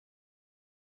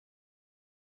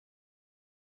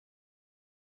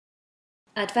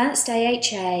Advanced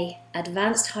AHA,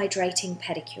 Advanced Hydrating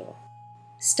Pedicure.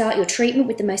 Start your treatment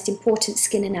with the most important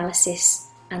skin analysis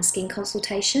and skin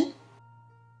consultation.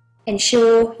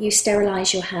 Ensure you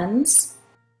sterilise your hands.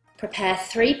 Prepare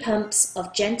 3 pumps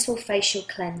of gentle facial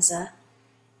cleanser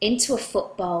into a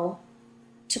foot bowl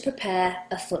to prepare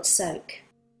a foot soak.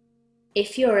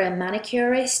 If you're a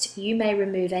manicurist, you may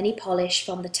remove any polish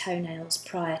from the toenails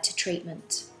prior to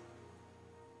treatment.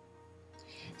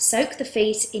 Soak the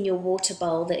feet in your water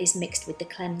bowl that is mixed with the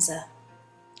cleanser.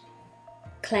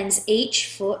 Cleanse each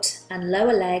foot and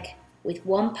lower leg with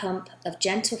 1 pump of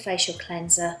gentle facial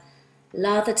cleanser,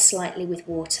 lathered slightly with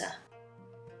water.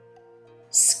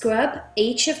 Scrub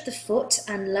each of the foot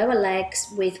and lower legs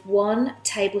with 1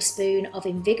 tablespoon of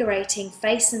invigorating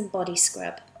face and body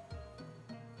scrub.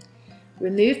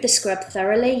 Remove the scrub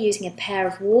thoroughly using a pair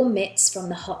of warm mitts from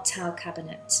the hot towel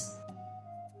cabinet.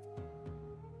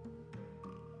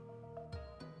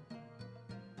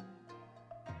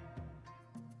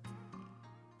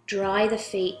 Dry the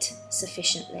feet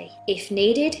sufficiently. If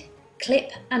needed,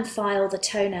 clip and file the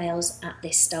toenails at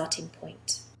this starting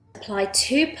point. Apply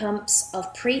 2 pumps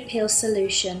of pre-peel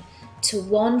solution to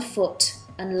 1 foot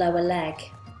and lower leg.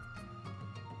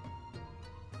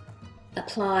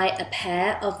 Apply a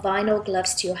pair of vinyl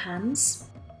gloves to your hands.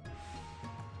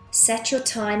 Set your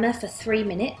timer for 3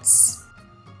 minutes.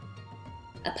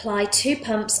 Apply 2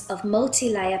 pumps of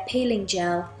multi-layer peeling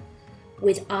gel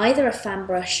with either a fan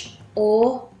brush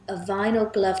or a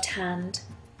vinyl gloved hand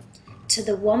to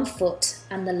the 1 foot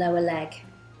and the lower leg.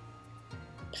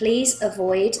 Please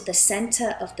avoid the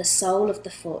center of the sole of the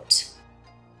foot.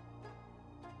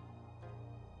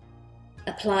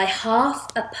 Apply half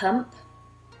a pump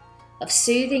of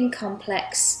soothing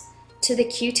complex to the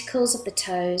cuticles of the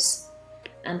toes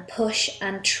and push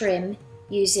and trim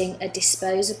using a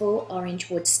disposable orange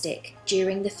wood stick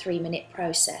during the 3-minute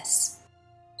process.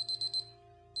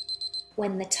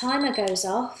 When the timer goes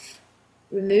off,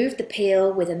 remove the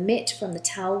peel with a mitt from the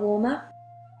towel warmer.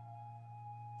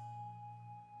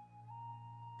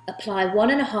 Apply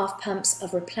 1.5 pumps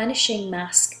of replenishing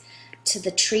mask to the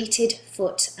treated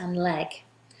foot and leg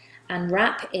and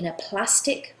wrap in a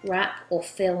plastic wrap or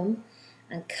film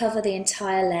and cover the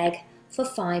entire leg for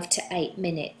 5 to 8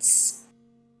 minutes.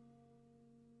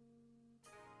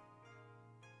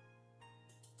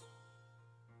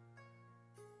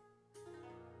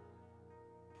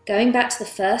 Going back to the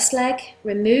first leg,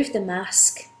 remove the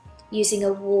mask using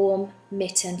a warm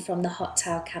mitten from the hot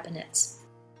towel cabinet.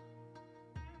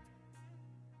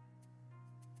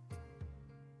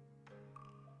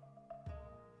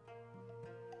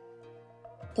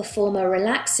 Perform a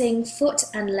relaxing foot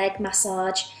and leg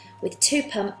massage with 2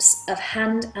 pumps of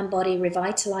hand and body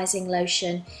revitalizing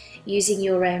lotion using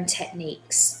your own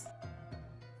techniques.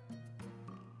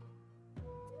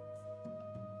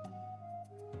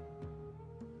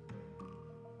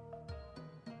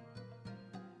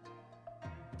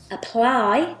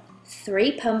 Apply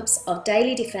 3 pumps of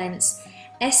Daily Defense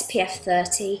SPF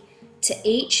 30 to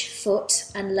each foot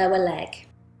and lower leg.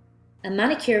 A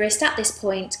manicurist at this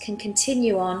point can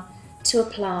continue on to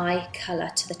apply colour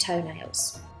to the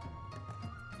toenails.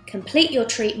 Complete your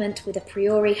treatment with a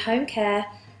PRIORI home care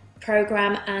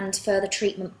programme and further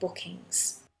treatment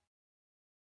bookings.